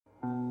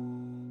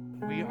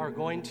We are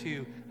going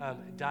to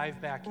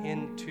dive back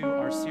into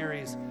our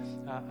series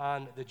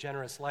on the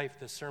generous life,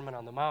 the Sermon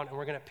on the Mount, and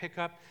we're going to pick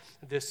up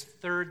this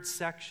third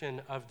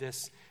section of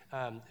this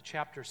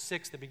chapter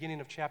 6, the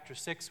beginning of chapter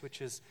 6,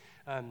 which is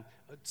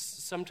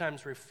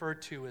sometimes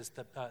referred to as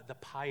the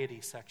piety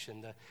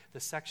section, the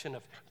section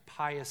of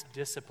pious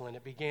discipline.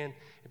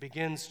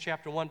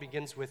 Chapter 1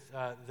 begins with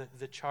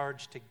the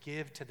charge to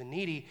give to the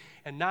needy,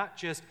 and not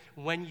just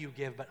when you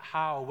give, but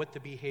how, what the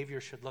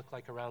behavior should look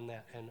like around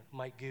that. And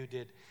Mike Gu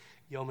did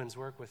yeoman's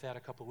work with that a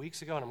couple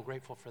weeks ago, and I'm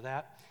grateful for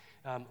that.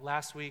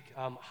 Last week,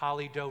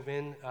 Holly dove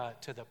in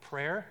to the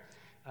prayer,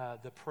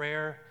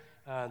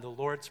 the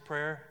Lord's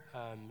Prayer.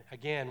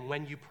 Again,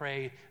 when you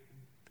pray,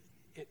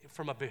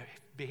 from a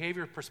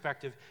behavior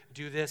perspective,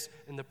 do this,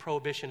 and the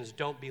prohibition is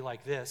don't be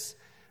like this.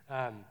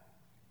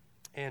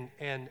 And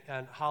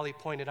Holly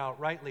pointed out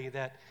rightly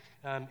that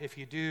if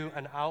you do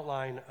an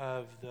outline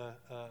of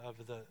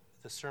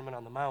the Sermon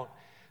on the Mount,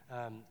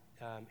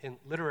 in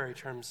literary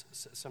terms,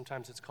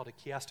 sometimes it's called a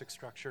chiastic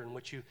structure, in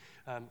which you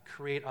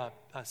create a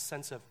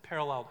sense of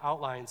parallel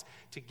outlines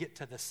to get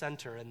to the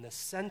center. And the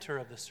center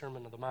of the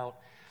Sermon on the Mount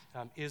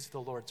is the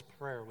Lord's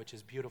Prayer, which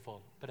is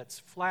beautiful. But it's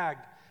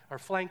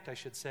flanked, I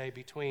should say,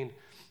 between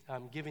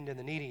giving to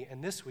the needy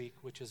and this week,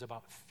 which is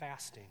about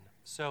fasting.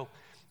 So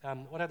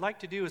what I'd like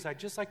to do is I'd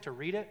just like to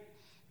read it,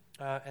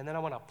 and then I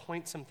want to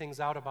point some things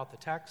out about the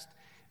text,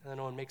 and then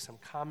I want to make some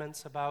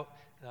comments about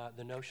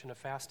the notion of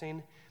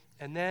fasting.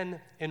 And then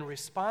in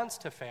response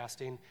to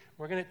fasting,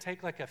 we're going to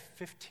take like a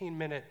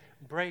 15-minute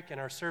break in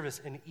our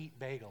service and eat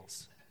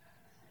bagels.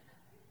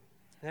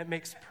 That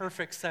makes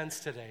perfect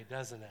sense today,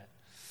 doesn't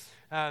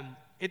it?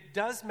 It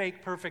does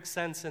make perfect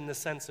sense in the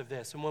sense of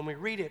this. And when we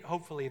read it,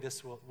 hopefully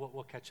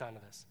we'll catch on to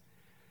this.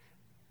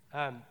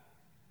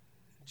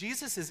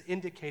 Jesus is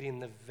indicating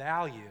the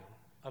value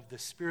of the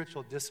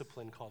spiritual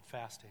discipline called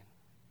fasting.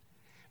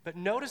 But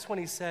notice when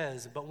he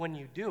says, but when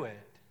you do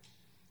it,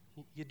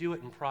 you do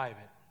it in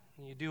private.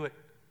 You do it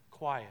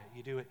quiet.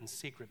 You do it in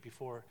secret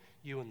before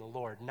you and the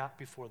Lord, not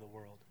before the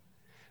world.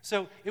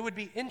 So it would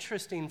be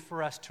interesting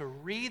for us to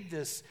read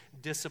this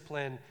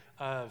discipline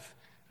of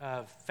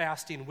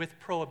fasting with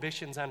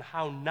prohibitions on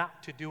how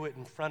not to do it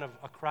in front of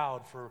a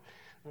crowd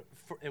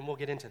and we'll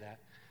get into that.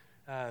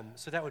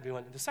 So that would be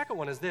one. The second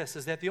one is this,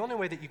 is that the only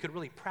way that you could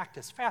really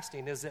practice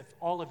fasting is if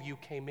all of you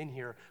came in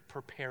here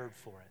prepared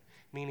for it.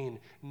 Meaning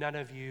none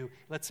of you,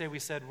 let's say we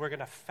said we're going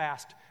to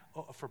fast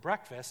for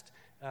breakfast,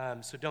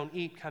 so don't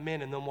eat, come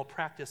in, and then we'll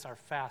practice our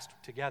fast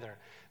together.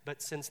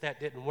 But since that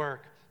didn't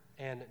work,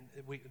 and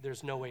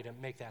there's no way to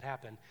make that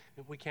happen,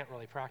 we can't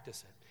really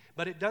practice it.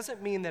 But it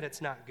doesn't mean that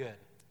it's not good.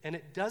 And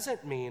it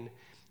doesn't mean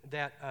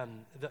that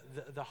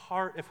the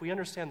heart, if we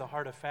understand the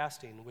heart of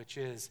fasting, which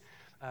is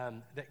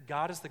that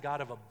God is the God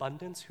of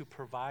abundance who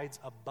provides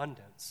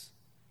abundance,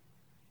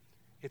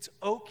 it's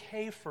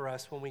okay for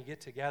us when we get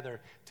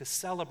together to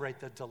celebrate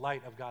the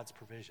delight of God's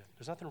provision.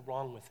 There's nothing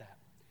wrong with that.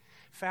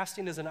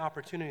 Fasting is an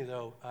opportunity,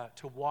 though,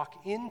 to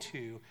walk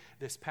into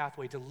this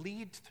pathway, to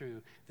lead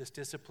through this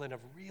discipline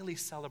of really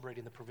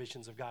celebrating the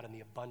provisions of God and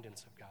the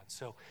abundance of God.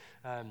 So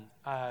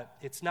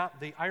it's not,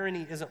 the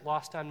irony isn't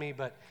lost on me,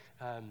 but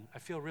I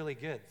feel really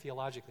good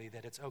theologically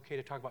that it's okay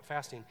to talk about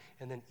fasting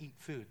and then eat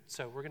food.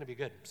 So we're going to be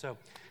good. So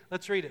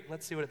let's read it.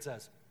 Let's see what it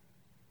says.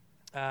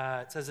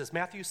 It says this,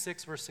 Matthew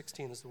 6, verse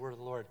 16, this is the word of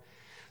the Lord.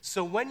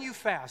 So when you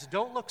fast,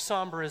 don't look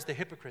somber as the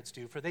hypocrites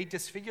do, for they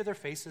disfigure their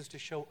faces to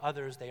show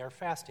others they are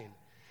fasting.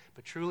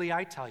 But truly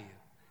I tell you,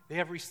 they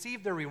have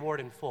received their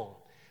reward in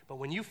full. But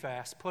when you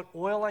fast, put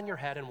oil on your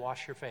head and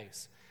wash your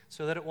face,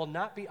 so that it will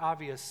not be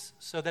obvious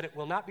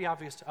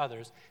to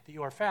others that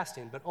you are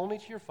fasting, but only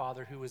to your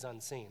Father who is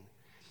unseen.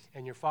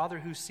 And your Father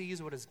who sees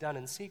what is done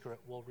in secret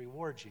will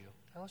reward you.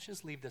 Now let's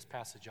just leave this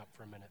passage up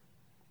for a minute.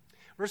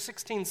 Verse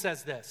 16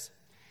 says this.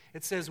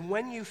 It says,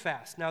 when you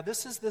fast. Now,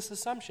 this is this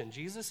assumption.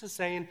 Jesus is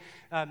saying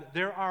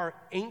there are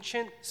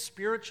ancient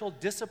spiritual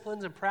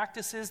disciplines and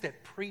practices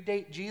that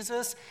predate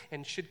Jesus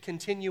and should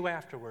continue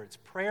afterwards.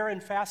 Prayer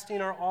and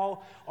fasting are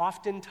all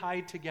often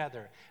tied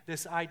together.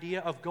 This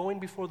idea of going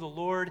before the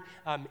Lord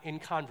in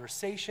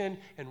conversation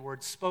and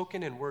words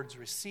spoken and words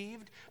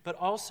received, but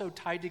also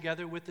tied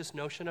together with this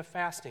notion of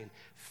fasting.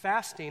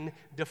 Fasting,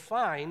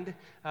 defined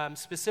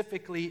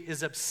specifically,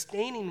 is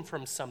abstaining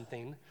from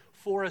something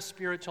for a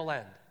spiritual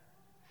end.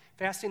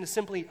 Fasting is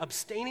simply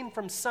abstaining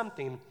from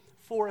something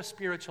for a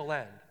spiritual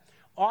end.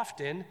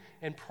 Often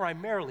and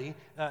primarily,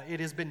 it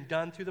has been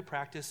done through the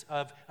practice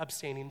of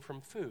abstaining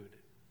from food.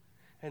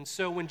 And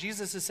so when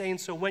Jesus is saying,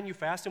 so when you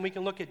fast, and we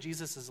can look at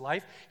Jesus'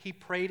 life, he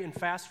prayed and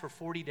fasted for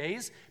 40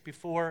 days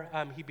before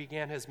he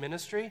began his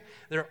ministry.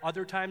 There are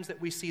other times that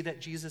we see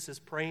that Jesus is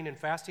praying and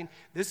fasting.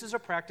 This is a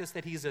practice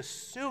that he's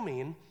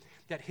assuming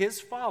that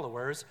his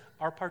followers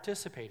are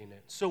participating in.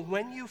 So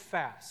when you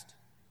fast,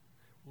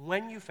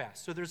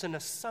 so there's an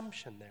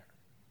assumption there.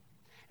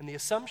 And the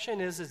assumption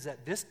is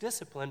that this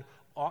discipline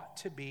ought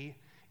to be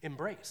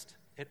embraced.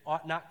 We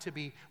ought not to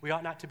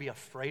be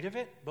afraid of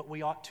it, but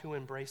we ought to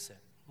embrace it.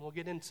 We'll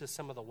get into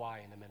some of the why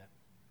in a minute.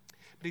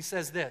 But he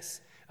says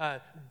this,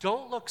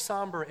 don't look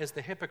somber as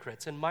the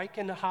hypocrites. And Mike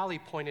and Holly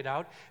pointed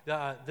out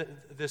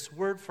this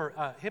word for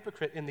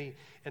hypocrite in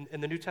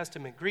the New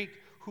Testament Greek,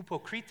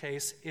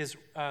 hypokrites, is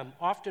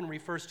often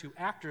refers to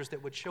actors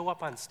that would show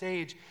up on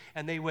stage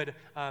and they would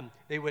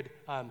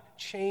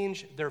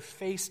change their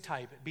face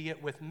type, be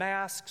it with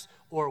masks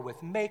or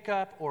with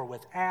makeup or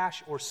with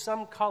ash or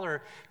some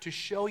color to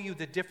show you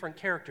the different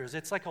characters.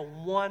 It's like a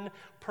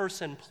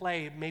one-person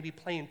play, maybe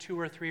playing 2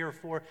 or 3 or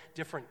 4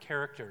 different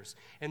characters.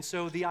 And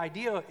so the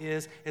idea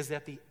is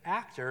that the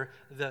actor,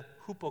 the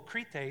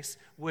hypokrites,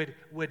 would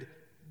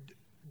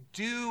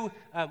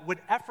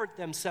effort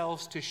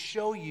themselves to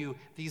show you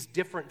these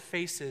different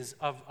faces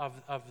of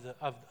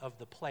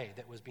the play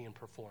that was being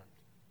performed.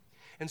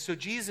 And so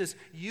Jesus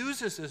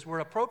uses this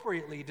word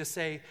appropriately to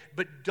say,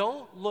 but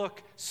don't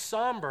look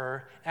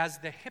somber as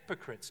the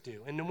hypocrites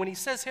do. And when he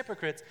says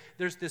hypocrites,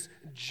 there's this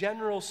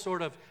general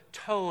sort of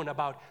tone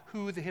about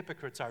who the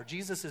hypocrites are.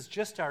 Jesus is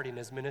just starting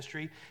his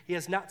ministry. He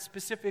has not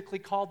specifically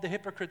called the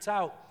hypocrites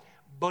out,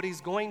 but he's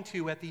going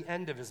to at the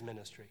end of his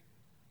ministry.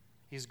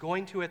 He's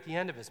going to at the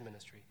end of his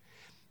ministry.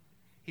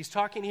 He's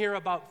talking here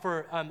about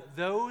for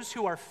those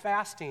who are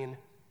fasting,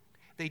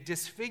 they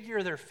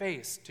disfigure their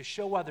face to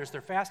show others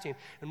they're fasting.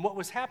 And what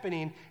was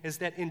happening is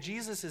that in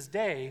Jesus'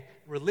 day,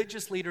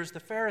 religious leaders, the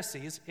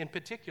Pharisees in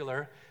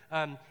particular,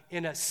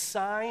 in a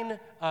sign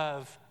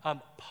of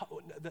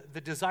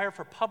the desire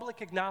for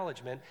public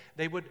acknowledgement,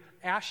 they would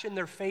ashen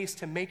their face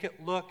to make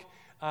it look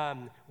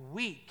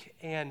weak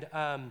and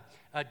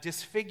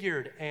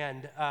disfigured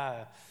and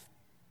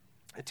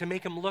to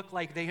make them look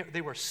like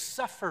they were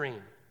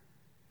suffering.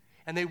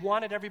 And they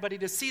wanted everybody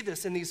to see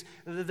this. And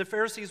the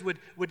Pharisees would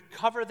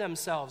cover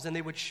themselves, and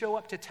they would show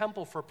up to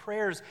temple for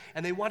prayers,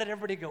 and they wanted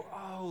everybody to go,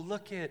 oh,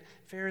 look at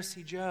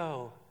Pharisee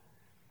Joe,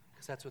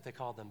 because that's what they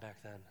called them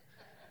back then.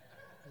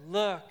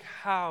 Look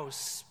how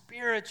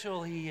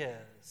spiritual he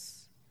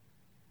is.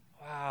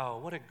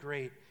 Wow, what a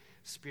great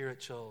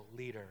spiritual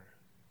leader.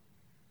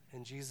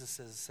 And Jesus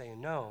is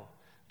saying, no,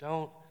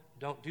 don't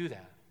do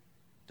that.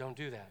 Don't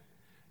do that.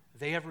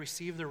 They have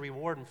received the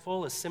reward in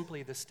full is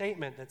simply the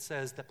statement that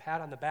says the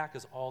pat on the back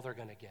is all they're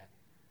going to get.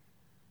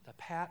 The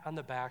pat on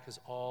the back is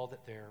all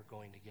that they're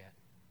going to get.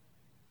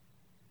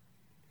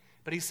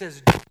 But he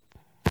says,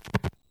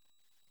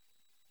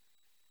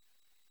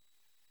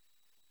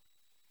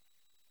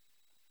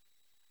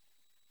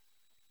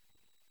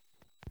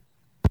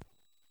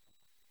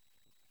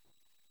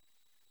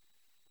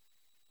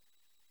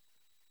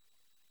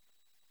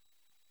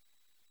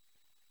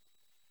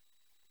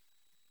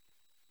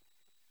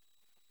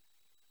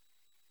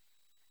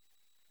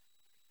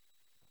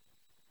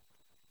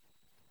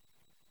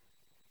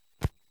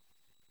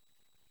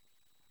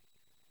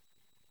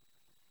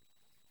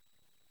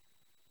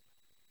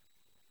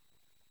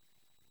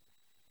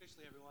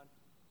 everyone.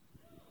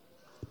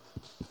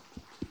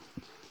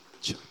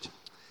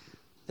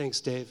 Thanks,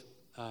 Dave.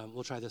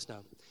 We'll try this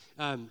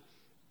now.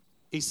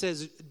 He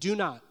says, do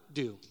not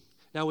do.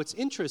 Now, what's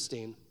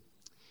interesting,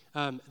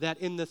 that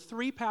in the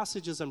 3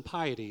 passages on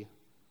piety,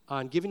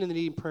 on giving to the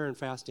needy, prayer, and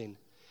fasting,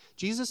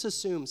 Jesus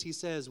assumes, he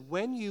says,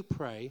 when you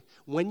pray,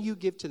 when you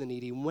give to the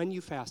needy, when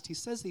you fast, he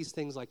says these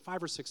things like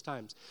 5 or 6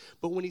 times.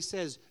 But when he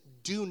says,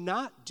 do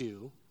not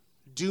do,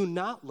 do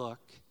not look,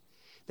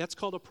 that's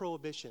called a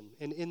prohibition.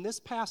 And in this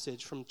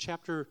passage from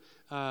chapter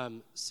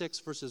 6,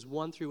 verses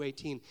 1 through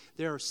 18,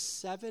 there are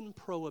 7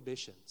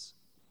 prohibitions.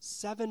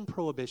 7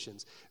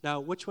 prohibitions. Now,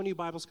 which one of you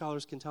Bible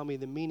scholars can tell me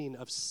the meaning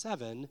of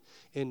 7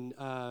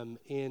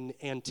 in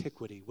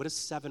antiquity? What does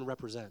 7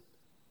 represent?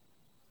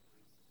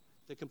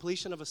 The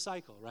completion of a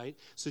cycle, right?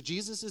 So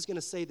Jesus is going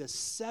to say this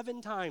 7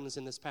 times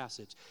in this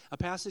passage, a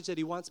passage that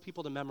he wants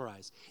people to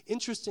memorize.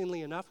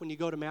 Interestingly enough, when you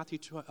go to Matthew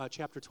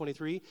chapter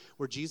 23,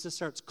 where Jesus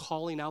starts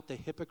calling out the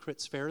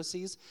hypocrites,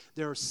 Pharisees,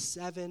 there are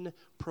 7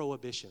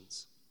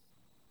 prohibitions.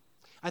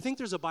 I think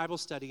there's a Bible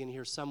study in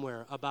here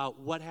somewhere about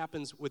what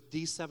happens with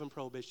these 7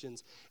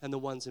 prohibitions and the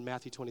ones in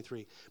Matthew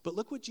 23. But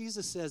look what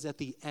Jesus says at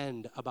the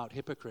end about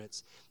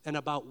hypocrites and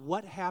about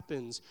what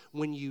happens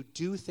when you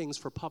do things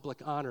for public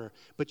honor,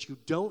 but you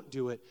don't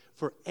do it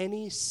for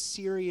any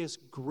serious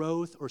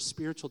growth or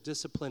spiritual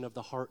discipline of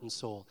the heart and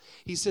soul.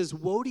 He says,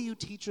 woe to you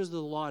teachers of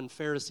the law and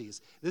Pharisees.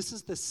 This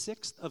is the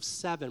 6th of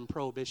 7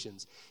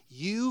 prohibitions.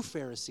 You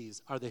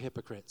Pharisees are the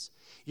hypocrites.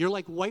 You're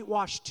like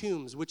whitewashed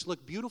tombs, which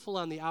look beautiful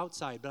on the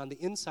outside, but on the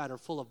inside are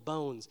full of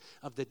bones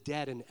of the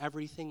dead and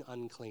everything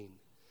unclean.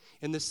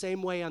 In the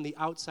same way, on the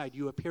outside,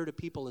 you appear to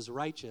people as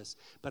righteous,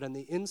 but on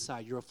the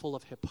inside, you're full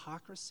of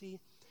hypocrisy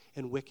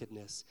and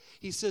wickedness.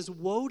 He says,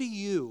 woe to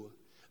you,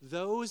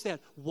 those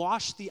that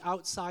wash the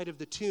outside of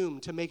the tomb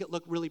to make it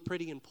look really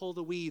pretty and pull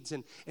the weeds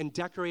and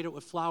decorate it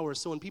with flowers.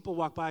 So when people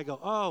walk by, I go,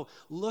 oh,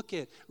 look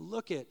at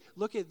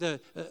the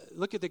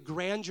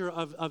grandeur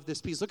of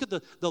this piece. Look at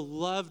the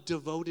love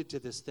devoted to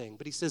this thing.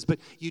 But he says, but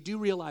you do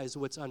realize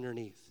what's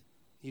underneath.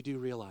 You do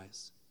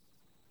realize.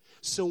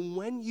 So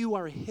when you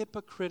are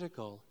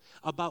hypocritical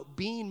about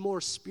being more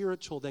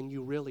spiritual than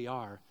you really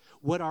are,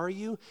 what are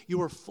you?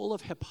 You are full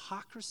of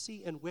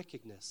hypocrisy and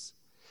wickedness.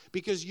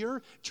 because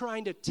you're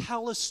trying to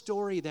tell a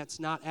story that's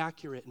not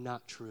accurate and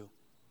not true.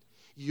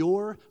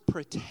 You're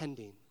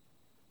pretending.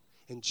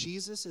 And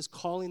Jesus is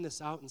calling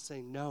this out and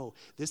saying, no,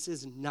 this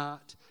is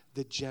not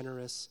the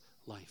generous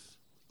life.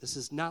 This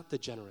is not the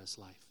generous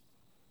life.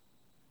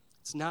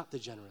 It's not the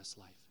generous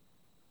life.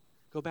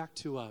 Go back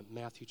to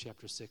Matthew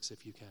chapter 6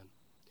 if you can.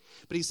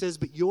 But he says,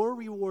 but your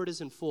reward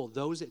is in full,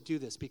 those that do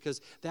this,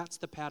 because that's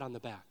the pat on the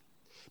back.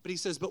 But he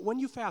says, but when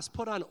you fast,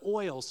 put on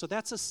oil. So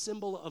that's a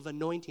symbol of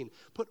anointing.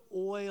 Put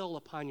oil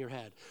upon your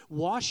head.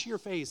 Wash your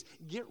face.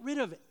 Get rid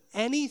of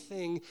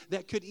anything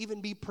that could even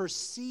be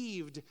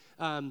perceived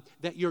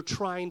that you're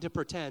trying to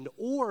pretend.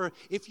 Or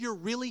if you're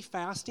really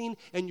fasting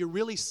and you're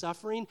really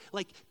suffering,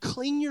 like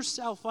clean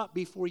yourself up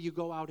before you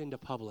go out into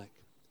public.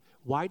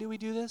 Why do we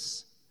do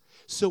this?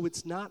 So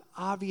it's not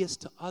obvious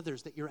to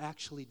others that you're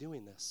actually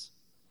doing this.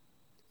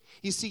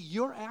 You see,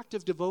 your act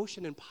of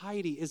devotion and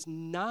piety is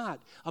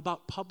not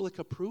about public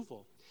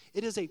approval.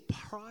 It is a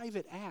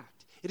private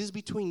act. It is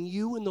between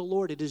you and the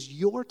Lord. It is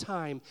your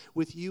time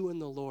with you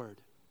and the Lord.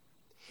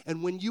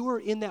 And when you are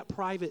in that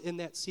private, in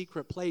that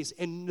secret place,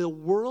 and the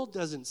world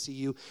doesn't see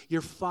you,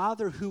 your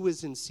Father who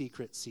is in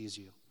secret sees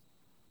you.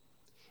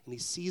 And he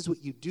sees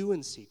what you do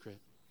in secret,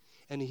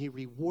 and he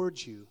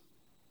rewards you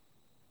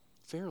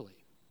fairly.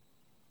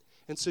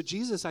 And so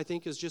Jesus, I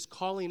think, is just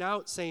calling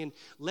out, saying,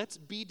 let's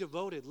be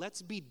devoted.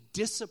 Let's be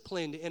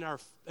disciplined in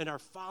our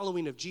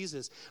following of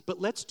Jesus. But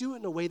let's do it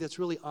in a way that's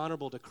really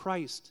honorable to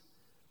Christ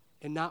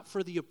and not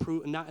for the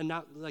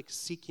not like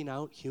seeking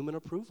out human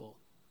approval.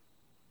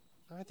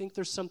 I think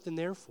there's something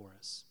there for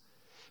us.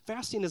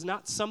 Fasting is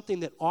not something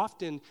that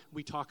often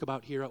we talk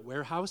about here at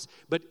Warehouse,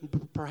 but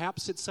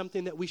perhaps it's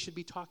something that we should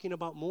be talking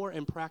about more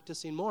and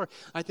practicing more.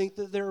 I think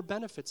that there are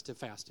benefits to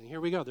fasting. Here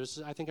we go.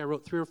 I think I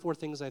wrote 3 or 4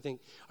 things I think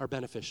are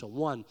beneficial.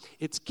 1,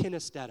 it's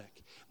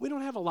kinesthetic. We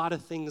don't have a lot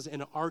of things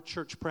in our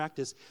church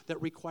practice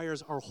that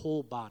requires our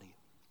whole body.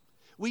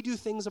 We do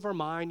things of our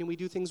mind, and we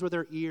do things with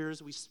our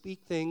ears. We speak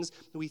things,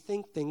 we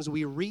think things,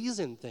 we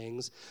reason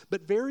things.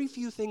 But very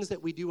few things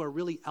that we do are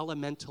really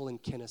elemental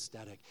and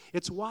kinesthetic.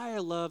 It's why I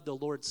love the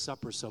Lord's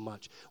Supper so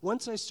much.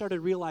 Once I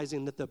started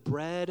realizing that the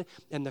bread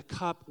and the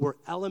cup were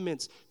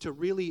elements to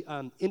really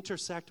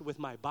intersect with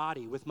my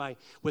body, with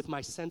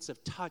my sense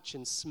of touch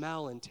and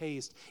smell and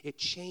taste, it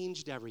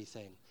changed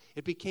everything.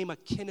 It became a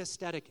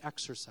kinesthetic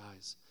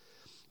exercise.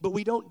 But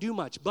we don't do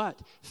much.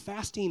 But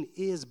fasting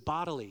is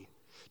bodily.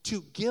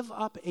 To give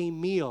up a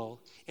meal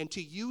and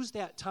to use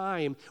that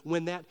time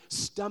when that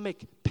stomach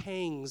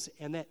pangs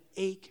and that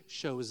ache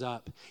shows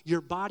up. Your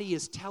body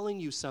is telling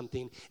you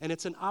something, and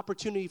it's an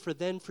opportunity for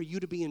you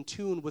to be in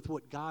tune with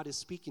what God is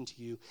speaking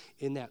to you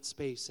in that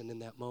space and in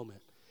that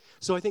moment.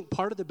 So I think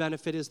part of the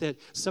benefit is that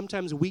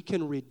sometimes we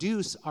can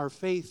reduce our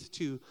faith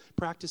to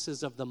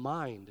practices of the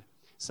mind,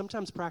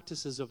 sometimes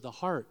practices of the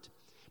heart,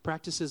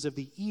 practices of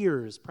the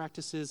ears,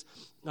 practices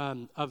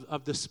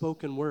of the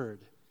spoken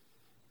word.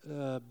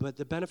 But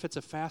the benefits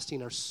of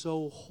fasting are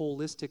so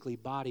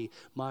holistically body,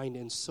 mind,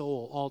 and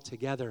soul all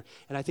together.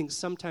 And I think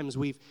sometimes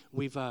we've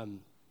Anne,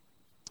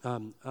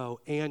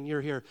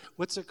 you're here.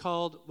 What's it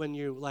called when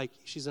you, like,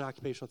 she's an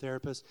occupational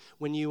therapist,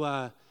 when you,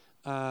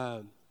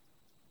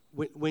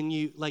 when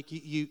you, like,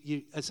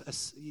 you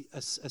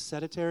a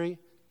sedentary,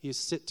 you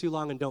sit too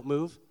long and don't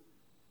move?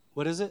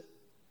 What is it?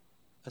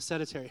 A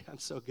sedentary. I'm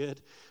so good.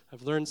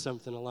 I've learned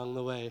something along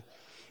the way.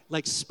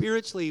 Like,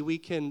 spiritually, we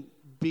can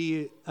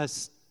be a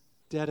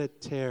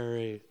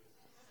sedentary.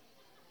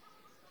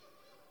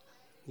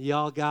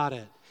 Y'all got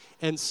it.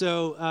 And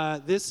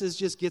so this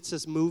just gets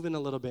us moving a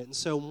little bit. And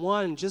so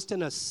one, just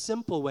in a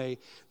simple way,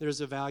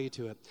 there's a value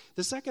to it.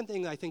 The second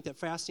thing I think that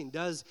fasting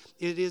does,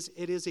 it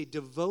is a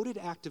devoted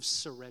act of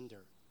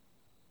surrender.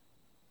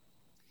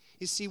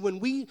 You see, when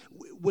we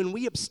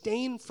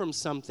abstain from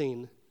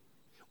something,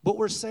 what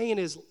we're saying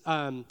is,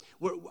 and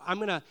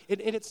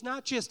it's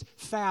not just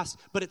fast,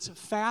 but it's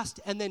fast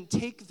and then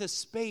take the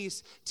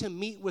space to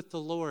meet with the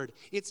Lord.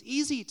 It's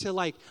easy to,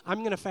 like, I'm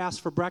going to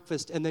fast for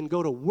breakfast and then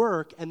go to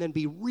work and then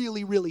be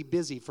really, really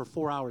busy for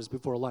 4 hours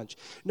before lunch.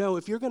 No,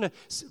 if you're going to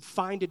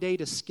find a day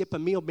to skip a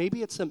meal,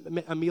 maybe it's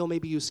a meal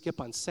maybe you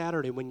skip on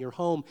Saturday when you're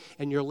home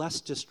and you're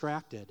less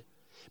distracted.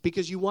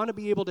 Because you want to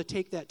be able to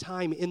take that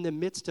time in the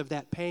midst of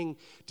that pang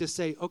to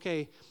say,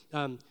 okay,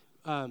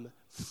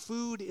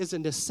 food is a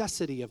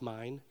necessity of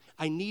mine.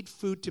 I need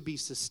food to be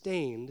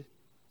sustained.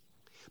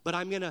 But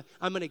I'm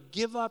gonna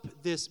give up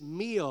this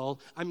meal.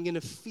 I'm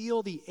gonna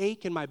feel the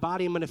ache in my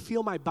body. I'm gonna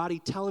feel my body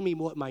telling me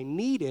what my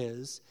need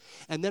is.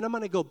 And then I'm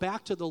gonna go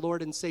back to the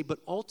Lord and say, but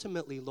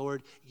ultimately,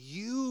 Lord,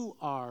 you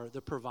are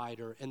the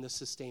provider and the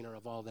sustainer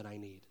of all that I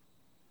need.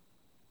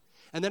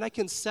 And then I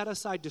can set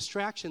aside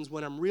distractions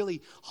when I'm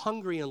really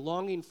hungry and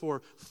longing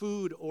for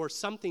food or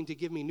something to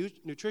give me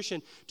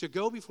nutrition, to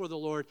go before the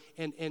Lord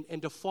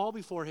and to fall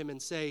before him and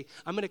say,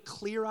 I'm going to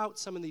clear out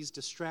some of these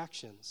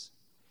distractions.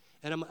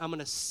 And I'm going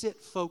to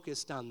sit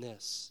focused on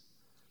this.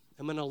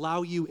 I'm going to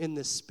allow you in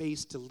this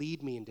space to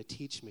lead me and to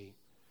teach me.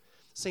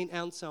 St.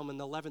 Anselm in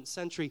the 11th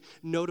century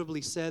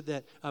notably said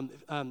that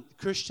the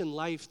Christian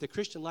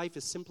life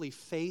is simply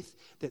faith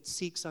that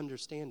seeks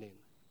understanding.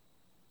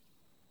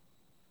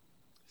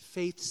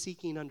 faith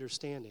seeking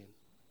understanding.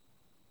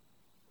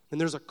 And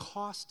there's a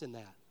cost in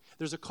that.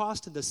 There's a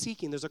cost in the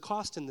seeking. There's a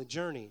cost in the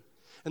journey.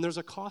 And there's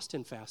a cost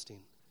in fasting.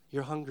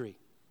 You're hungry.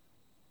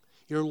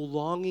 You're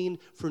longing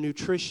for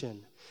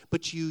nutrition.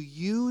 But you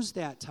use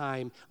that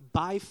time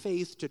by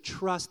faith to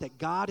trust that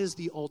God is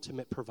the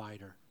ultimate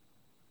provider.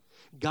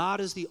 God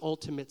is the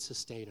ultimate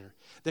sustainer.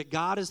 That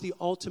God is the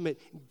ultimate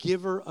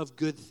giver of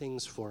good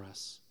things for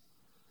us.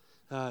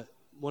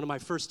 One of my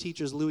first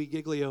teachers, Louis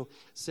Giglio,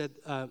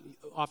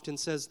 often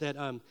says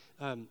that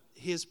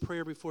his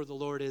prayer before the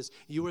Lord is,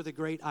 "You are the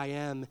great I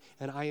am,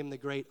 and I am the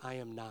great I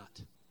am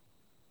not."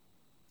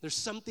 There's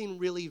something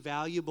really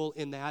valuable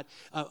in that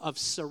of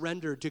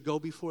surrender, to go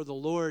before the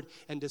Lord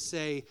and to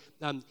say,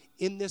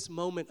 in this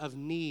moment of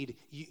need,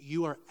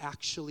 you are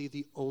actually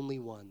the only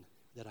one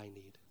that I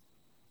need.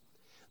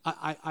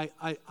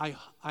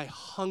 I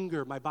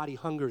hunger, my body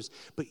hungers,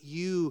 but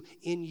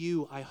in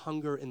you, I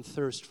hunger and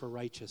thirst for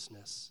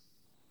righteousness.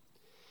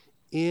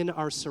 In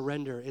our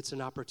surrender, it's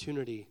an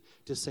opportunity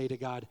to say to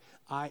God,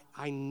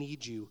 I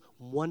need you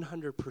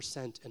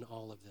 100% in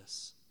all of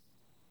this.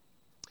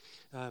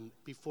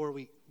 Before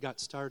we got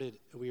started,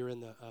 we were in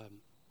the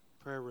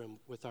prayer room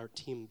with our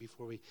team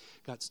before we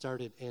got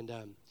started,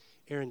 and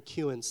Aaron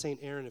Kewen, St.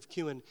 Aaron of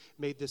Kewen,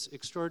 made this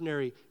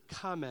extraordinary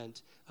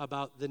comment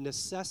about the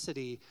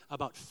necessity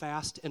about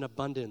fast and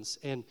abundance.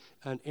 And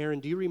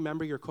Aaron, do you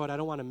remember your quote? I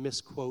don't want to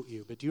misquote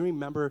you, but do you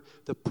remember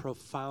the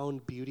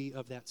profound beauty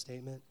of that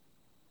statement?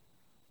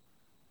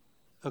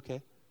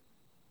 Okay.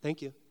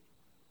 Thank you.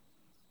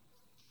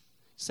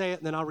 Say it,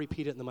 and then I'll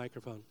repeat it in the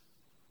microphone.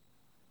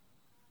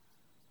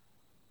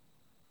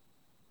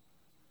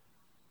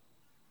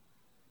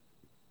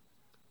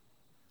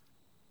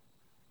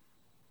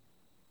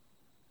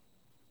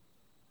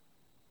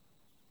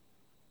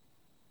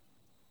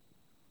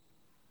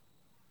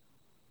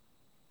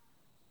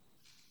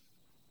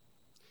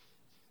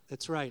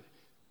 That's right.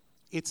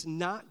 It's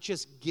not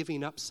just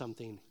giving up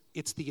something.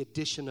 It's the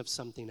addition of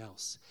something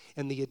else.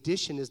 And the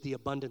addition is the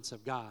abundance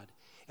of God.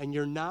 And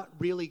you're not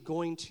really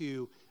going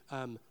to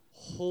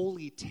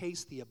wholly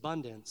taste the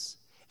abundance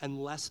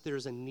unless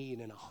there's a need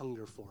and a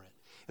hunger for it.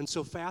 And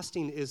so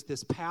fasting is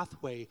this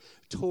pathway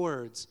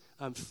towards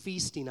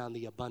feasting on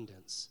the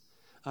abundance.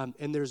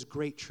 And there's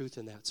great truth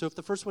in that. So if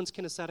the first one's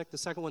kinesthetic, the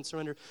second one's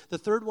surrender. The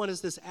third one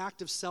is this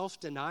act of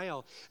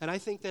self-denial. And I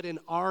think that in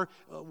our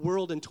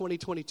world in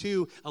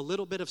 2022, a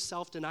little bit of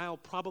self-denial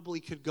probably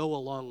could go a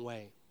long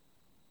way.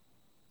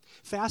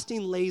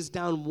 Fasting lays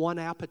down one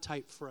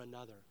appetite for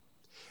another.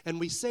 And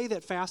we say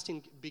that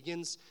fasting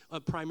begins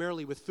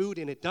primarily with food,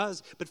 and it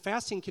does, but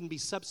fasting can be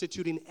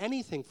substituting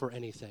anything for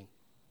anything.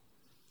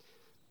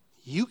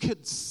 You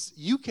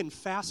can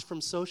fast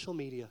from social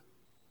media.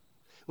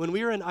 When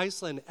we were in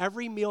Iceland,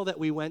 every meal that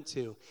we went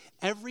to,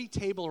 every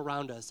table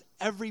around us,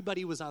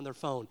 everybody was on their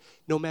phone,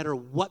 no matter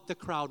what the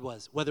crowd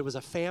was, whether it was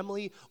a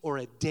family or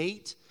a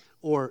date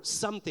or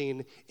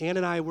something. Ann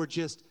and I were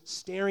just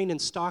staring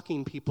and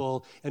stalking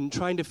people and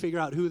trying to figure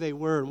out who they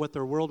were and what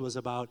their world was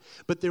about.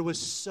 But there was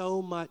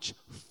so much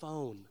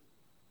phone.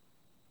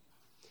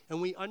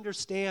 And we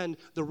understand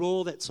the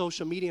role that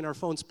social media and our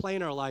phones play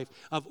in our life,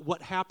 of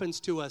what happens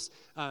to us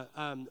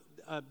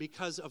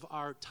because of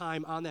our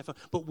time on that phone.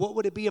 But what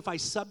would it be if I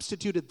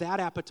substituted that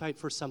appetite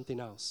for something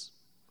else?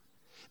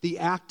 The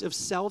act of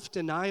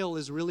self-denial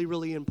is really,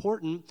 really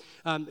important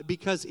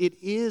because it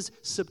is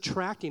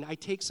subtracting. I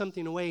take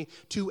something away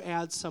to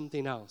add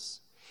something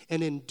else.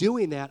 And in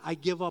doing that, I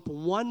give up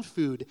one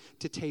food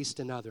to taste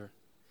another.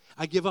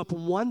 I give up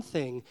one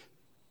thing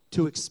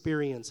to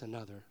experience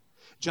another.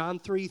 John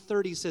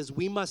 3:30 says,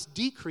 we must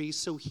decrease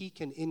so he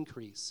can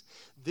increase.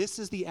 This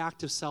is the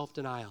act of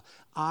self-denial.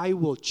 I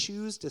will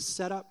choose to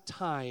set up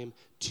time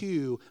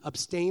to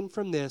abstain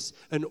from this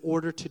in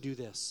order to do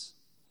this.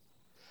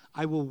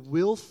 I will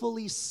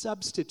willfully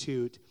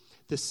substitute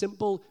the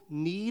simple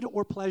need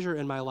or pleasure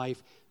in my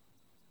life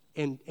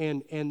and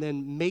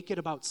then make it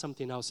about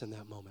something else in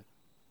that moment.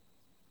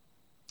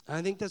 And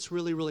I think that's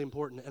really, really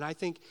important. And I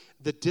think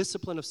the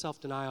discipline of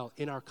self-denial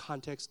in our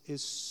context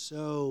is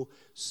so,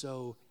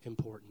 so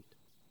important.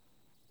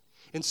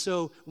 And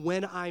so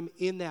when I'm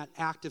in that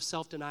act of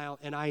self-denial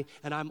and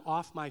I'm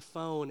off my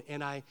phone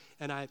and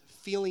I'm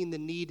feeling the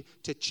need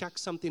to check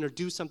something or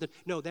do something,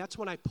 no, that's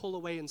when I pull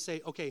away and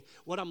say, okay,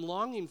 what I'm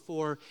longing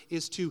for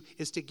is to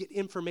get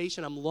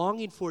information. I'm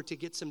longing for to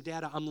get some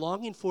data. I'm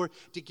longing for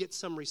to get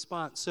some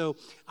response. So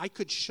I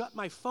could shut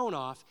my phone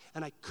off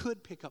and I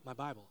could pick up my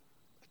Bible.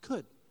 I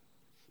could.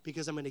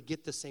 Because I'm going to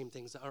get the same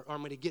things, or I'm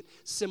going to get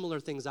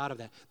similar things out of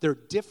that. They're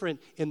different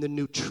in the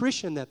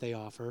nutrition that they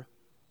offer.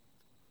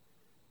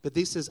 But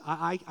this is,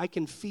 I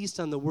can feast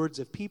on the words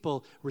of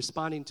people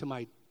responding to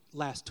my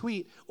last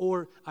tweet,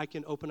 or I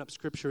can open up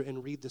Scripture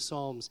and read the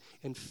Psalms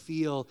and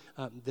feel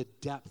the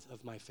depth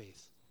of my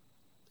faith.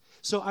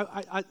 So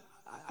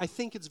I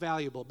think it's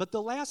valuable. But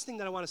the last thing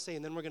that I want to say,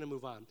 and then we're going to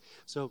move on.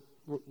 So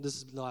this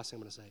is the last thing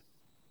I'm going to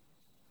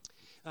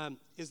say,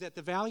 is that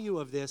the value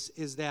of this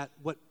is that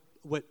what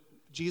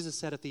Jesus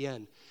said at the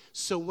end.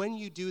 So when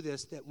you do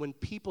this, that when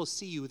people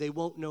see you, they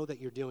won't know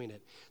that you're doing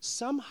it.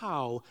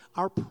 Somehow,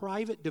 our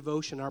private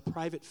devotion, our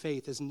private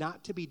faith is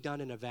not to be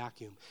done in a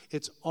vacuum.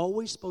 It's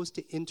always supposed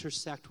to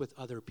intersect with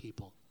other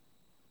people.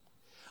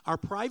 Our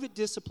private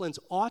disciplines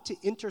ought to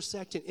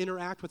intersect and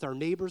interact with our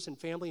neighbors and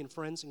family and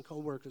friends and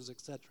coworkers,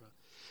 etc.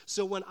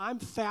 So when I'm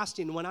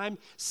fasting, when I'm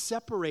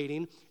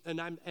separating,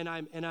 and I'm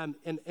in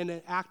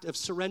an act of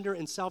surrender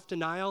and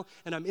self-denial,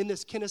 and I'm in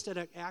this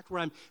kinesthetic act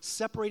where I'm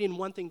separating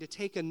one thing to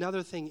take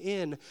another thing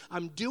in,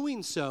 I'm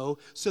doing so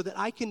that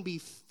I can be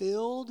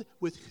filled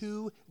with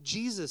who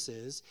Jesus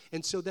is,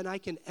 and so then I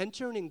can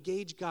enter and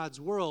engage God's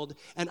world,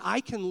 and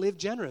I can live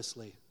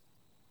generously.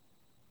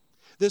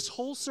 This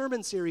whole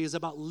sermon series is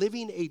about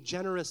living a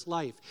generous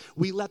life.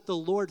 We let the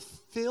Lord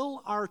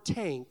fill our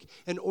tank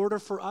in order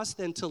for us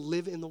then to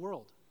live in the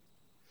world.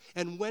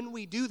 And when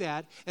we do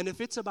that, and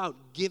if it's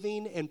about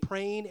giving and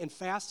praying and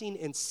fasting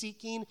and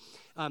seeking,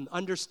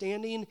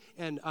 understanding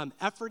and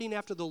efforting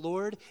after the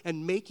Lord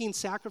and making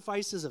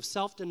sacrifices of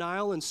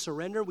self-denial and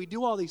surrender, we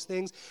do all these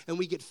things and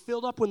we get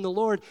filled up with the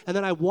Lord, and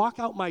then I walk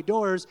out my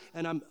doors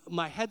and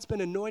my head's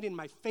been anointed and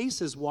my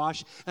face is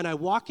washed, and I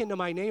walk into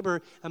my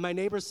neighbor and my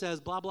neighbor says,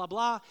 blah, blah,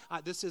 blah,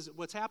 this is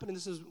what's happening,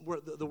 this is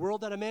the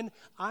world that I'm in.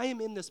 I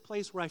am in this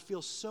place where I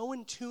feel so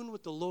in tune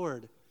with the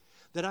Lord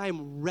that I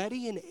am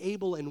ready and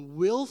able and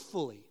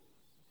willfully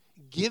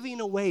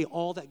giving away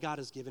all that God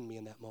has given me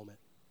in that moment.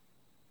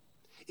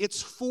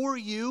 It's for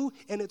you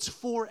and it's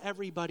for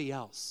everybody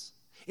else.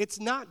 It's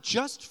not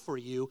just for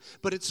you,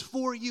 but it's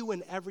for you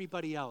and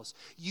everybody else.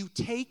 You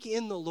take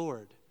in the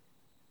Lord,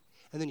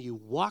 and then you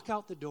walk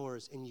out the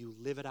doors and you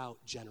live it out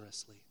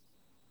generously.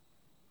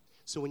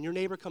 So when your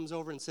neighbor comes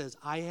over and says,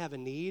 I have a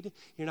need,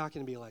 you're not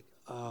going to be like,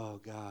 oh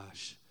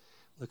gosh,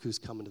 look who's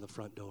coming to the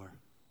front door.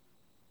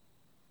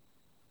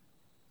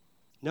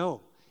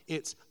 No,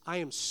 it's, I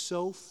am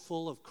so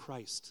full of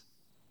Christ.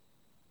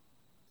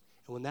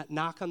 And when that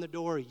knock on the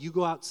door, you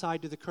go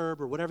outside to the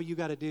curb or whatever you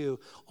got to do,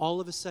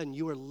 all of a sudden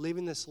you are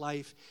living this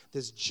life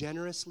that's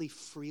generously,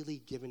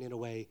 freely giving it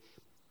away.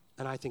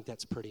 And I think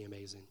that's pretty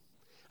amazing.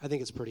 I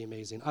think it's pretty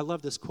amazing. I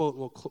love this quote,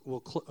 and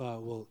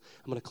I'm going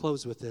to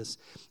close with this.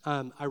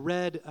 I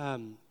read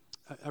some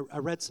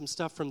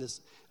stuff from this.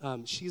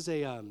 She's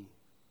a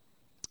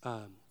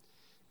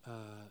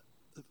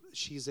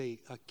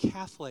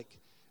Catholic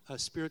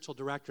spiritual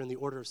director in the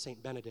Order of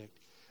St. Benedict,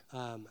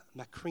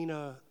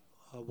 Macrina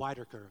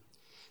Wiederkehr.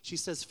 She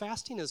says,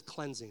 fasting is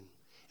cleansing.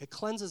 It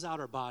cleanses out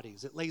our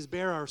bodies. It lays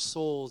bare our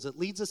souls. It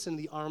leads us into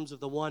the arms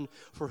of the one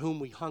for whom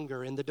we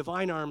hunger. In the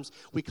divine arms,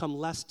 we come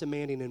less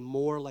demanding and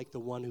more like the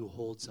one who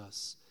holds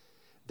us.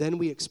 Then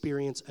we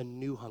experience a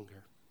new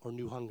hunger, or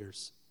new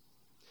hungers.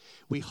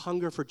 We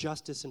hunger for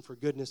justice and for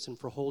goodness and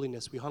for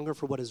holiness. We hunger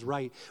for what is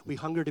right. We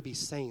hunger to be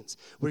saints.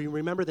 We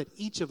remember that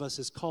each of us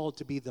is called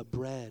to be the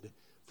bread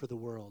for the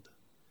world.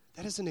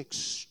 That is an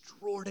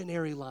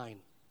extraordinary line.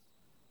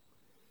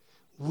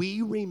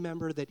 We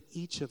remember that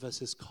each of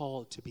us is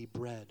called to be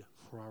bread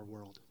for our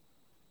world.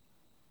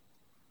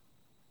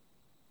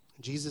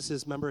 Jesus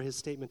is, remember his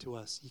statement to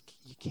us,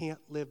 you can't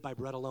live by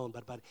bread alone,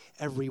 but by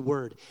every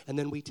word. And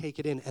then we take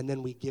it in, and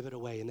then we give it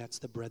away, and that's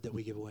the bread that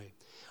we give away.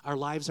 Our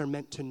lives are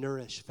meant to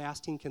nourish.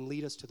 Fasting can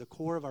lead us to the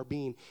core of our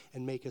being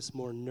and make us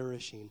more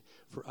nourishing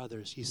for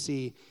others. You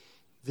see,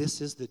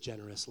 this is the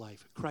generous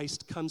life.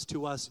 Christ comes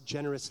to us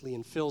generously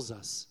and fills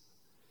us.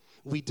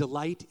 We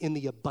delight in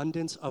the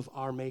abundance of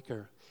our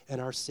Maker and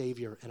our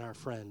Savior and our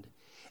friend.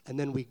 And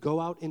then we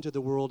go out into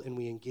the world and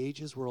we engage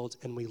his world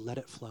and we let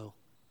it flow.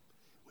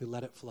 We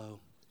let it flow.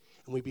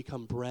 And we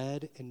become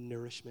bread and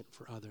nourishment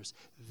for others.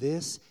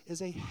 This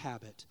is a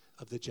habit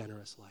of the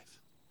generous life.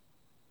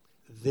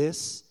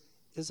 This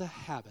is a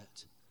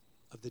habit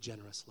of the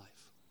generous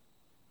life.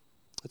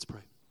 Let's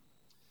pray.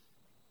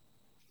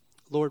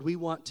 Lord, we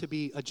want to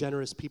be a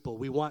generous people.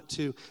 We want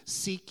to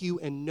seek you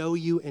and know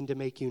you and to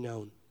make you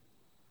known.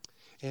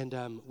 And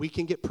we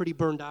can get pretty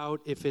burned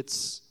out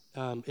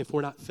if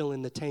we're not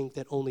filling the tank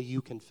that only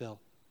you can fill.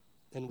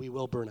 And we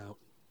will burn out.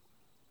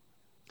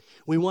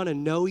 We want to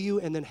know you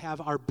and then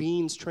have our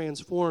beings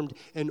transformed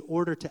in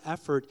order to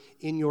effort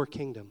in your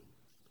kingdom.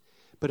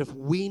 But if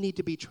we need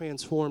to be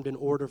transformed in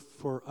order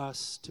for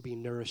us to be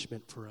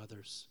nourishment for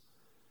others.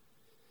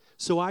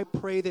 So I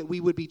pray that we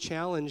would be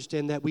challenged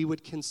and that we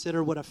would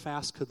consider what a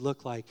fast could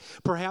look like.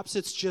 Perhaps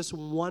it's just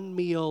one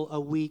meal a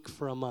week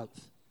for a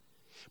month.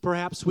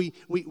 Perhaps we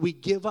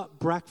give up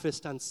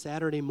breakfast on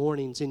Saturday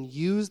mornings and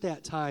use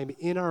that time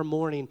in our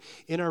morning,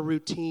 in our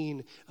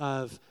routine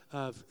of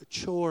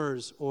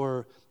chores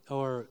or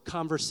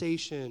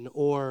conversation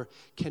or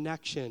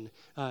connection,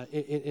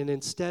 and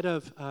instead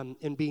of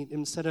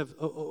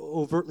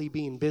overtly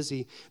being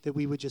busy, that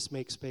we would just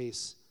make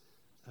space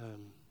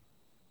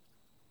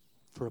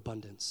for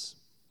abundance.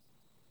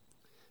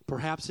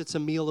 Perhaps it's a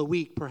meal a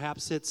week.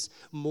 Perhaps it's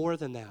more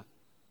than that.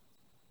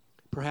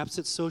 Perhaps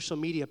it's social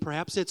media.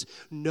 Perhaps it's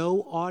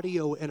no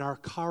audio in our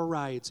car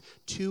rides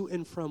to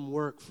and from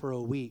work for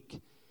a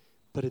week.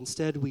 But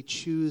instead we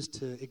choose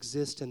to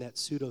exist in that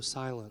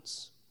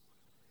pseudo-silence.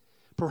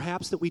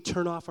 Perhaps that we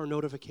turn off our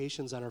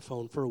notifications on our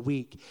phone for a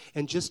week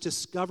and just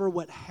discover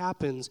what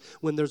happens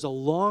when there's a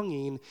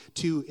longing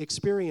to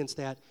experience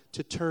that,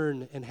 to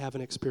turn and have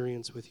an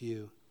experience with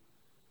you.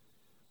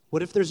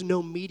 What if there's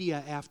no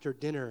media after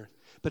dinner,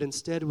 but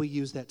instead we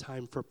use that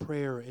time for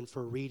prayer and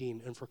for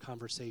reading and for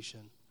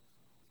conversation?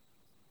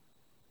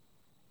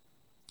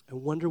 I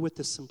wonder what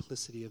the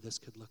simplicity of this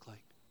could look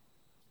like.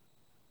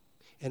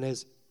 And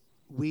as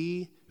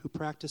we who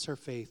practice our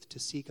faith to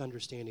seek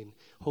understanding,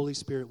 Holy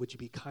Spirit, would you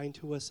be kind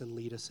to us and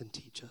lead us and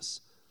teach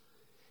us?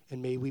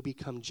 And may we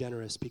become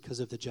generous because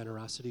of the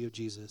generosity of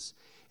Jesus,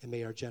 and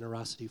may our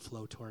generosity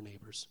flow to our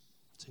neighbors.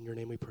 It's in your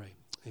name we pray.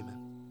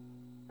 Amen.